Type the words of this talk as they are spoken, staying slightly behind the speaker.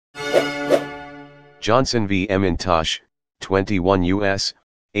Johnson v. McIntosh, 21 U.S.,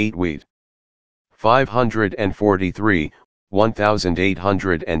 8 Wheat. 543,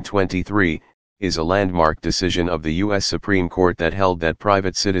 1823, is a landmark decision of the U.S. Supreme Court that held that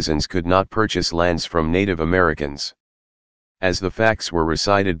private citizens could not purchase lands from Native Americans. As the facts were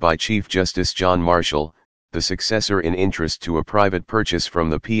recited by Chief Justice John Marshall, the successor in interest to a private purchase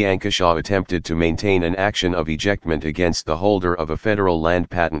from the Piankeshaw attempted to maintain an action of ejectment against the holder of a federal land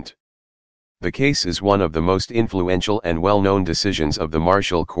patent. The case is one of the most influential and well-known decisions of the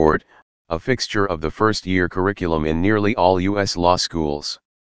Marshall Court, a fixture of the first-year curriculum in nearly all U.S. law schools.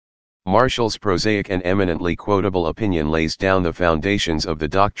 Marshall's prosaic and eminently quotable opinion lays down the foundations of the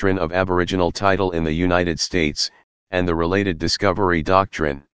doctrine of aboriginal title in the United States, and the related discovery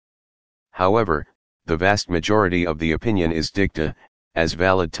doctrine. However, the vast majority of the opinion is dicta, as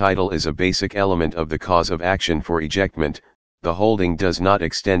valid title is a basic element of the cause of action for ejectment. The holding does not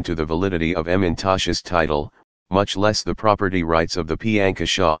extend to the validity of McIntosh's title, much less the property rights of the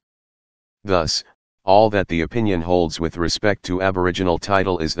Piankeshaw. Thus, all that the opinion holds with respect to aboriginal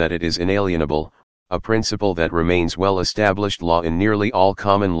title is that it is inalienable, a principle that remains well-established law in nearly all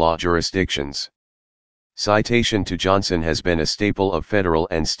common law jurisdictions. Citation to Johnson has been a staple of federal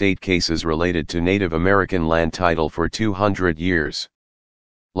and state cases related to Native American land title for 200 years.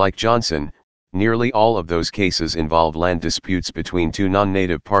 Like Johnson, nearly all of those cases involve land disputes between two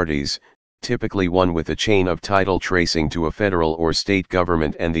non-native parties, typically one with a chain of title tracing to a federal or state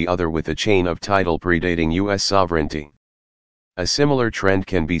government and the other with a chain of title predating U.S. sovereignty. A similar trend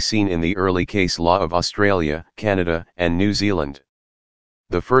can be seen in the early case law of Australia, Canada, and New Zealand.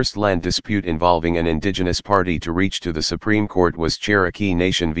 The first land dispute involving an indigenous party to reach to the Supreme Court was Cherokee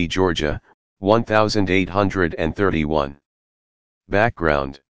Nation v. Georgia, 1831.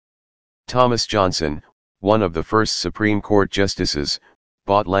 Background: Thomas Johnson, one of the first Supreme Court justices,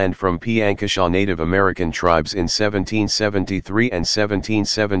 bought land from Piankeshaw Native American tribes in 1773 and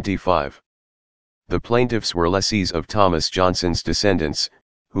 1775. The plaintiffs were lessees of Thomas Johnson's descendants,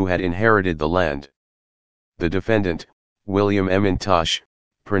 who had inherited the land. The defendant, William McIntosh,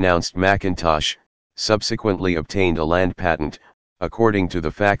 pronounced Macintosh, subsequently obtained a land patent, according to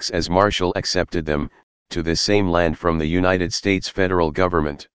the facts as Marshall accepted them, to this same land from the United States federal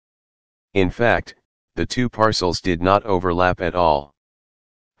government. In fact, the two parcels did not overlap at all.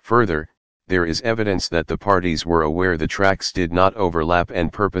 Further, there is evidence that the parties were aware the tracts did not overlap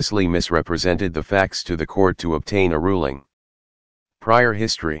and purposely misrepresented the facts to the court to obtain a ruling. Prior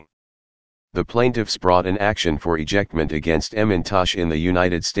history: the plaintiffs brought an action for ejectment against McIntosh in the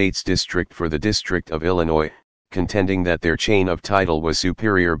United States District for the District of Illinois, contending that their chain of title was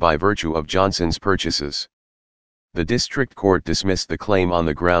superior by virtue of Johnson's purchases. The district court dismissed the claim on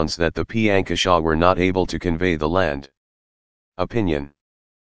the grounds that the Piankeshaw were not able to convey the land. Opinion: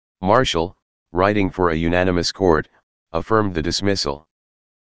 Marshall, writing for a unanimous court, affirmed the dismissal.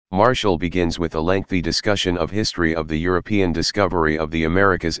 Marshall begins with a lengthy discussion of history of the European discovery of the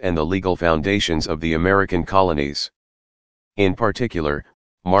Americas and the legal foundations of the American colonies. In particular,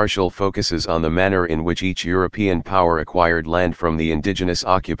 Marshall focuses on the manner in which each European power acquired land from the indigenous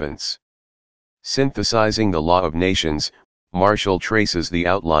occupants. Synthesizing the law of nations, Marshall traces the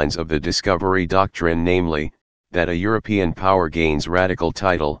outlines of the discovery doctrine, namely, that a European power gains radical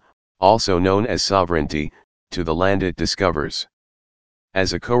title, also known as sovereignty, to the land it discovers.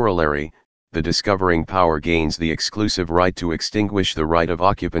 As a corollary, the discovering power gains the exclusive right to extinguish the right of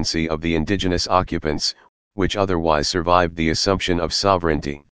occupancy of the indigenous occupants, which otherwise survived the assumption of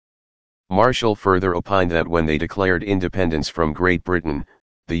sovereignty. Marshall further opined that when they declared independence from Great Britain,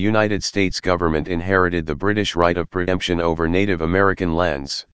 the United States government inherited the British right of preemption over Native American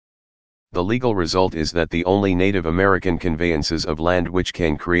lands. The legal result is that the only Native American conveyances of land which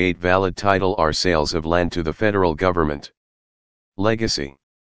can create valid title are sales of land to the federal government. Legacy: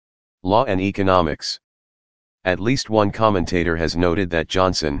 law and economics. At least one commentator has noted that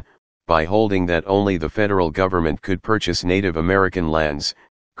Johnson, by holding that only the federal government could purchase Native American lands,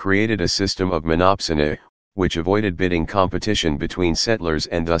 created a system of monopsony, which avoided bidding competition between settlers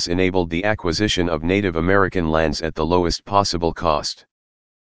and thus enabled the acquisition of Native American lands at the lowest possible cost.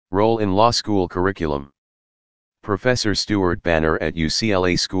 Role in law school curriculum. Professor Stuart Banner at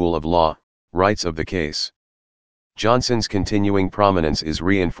UCLA School of Law writes of the case: Johnson's continuing prominence is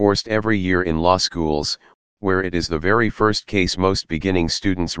reinforced every year in law schools, where it is the very first case most beginning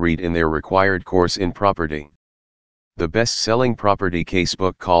students read in their required course in property. The best-selling property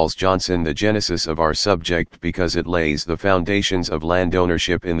casebook calls Johnson the genesis of our subject because it lays the foundations of land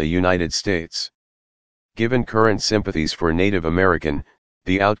ownership in the United States. Given current sympathies for Native American,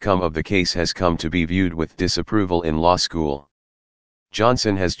 the outcome of the case has come to be viewed with disapproval in law school.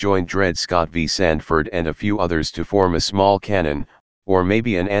 Johnson has joined Dred Scott v. Sandford and a few others to form a small canon, or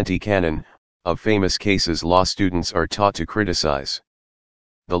maybe an anti-canon, of famous cases law students are taught to criticize.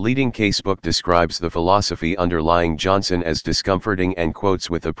 The leading casebook describes the philosophy underlying Johnson as discomforting and quotes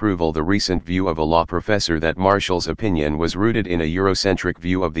with approval the recent view of a law professor that Marshall's opinion was rooted in a Eurocentric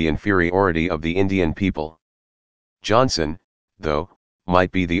view of the inferiority of the Indian people. Johnson, though,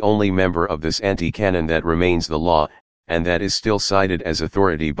 might be the only member of this anti-canon that remains the law, and that is still cited as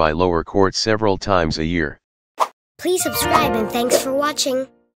authority by lower courts several times a year. Please subscribe and thanks for watching.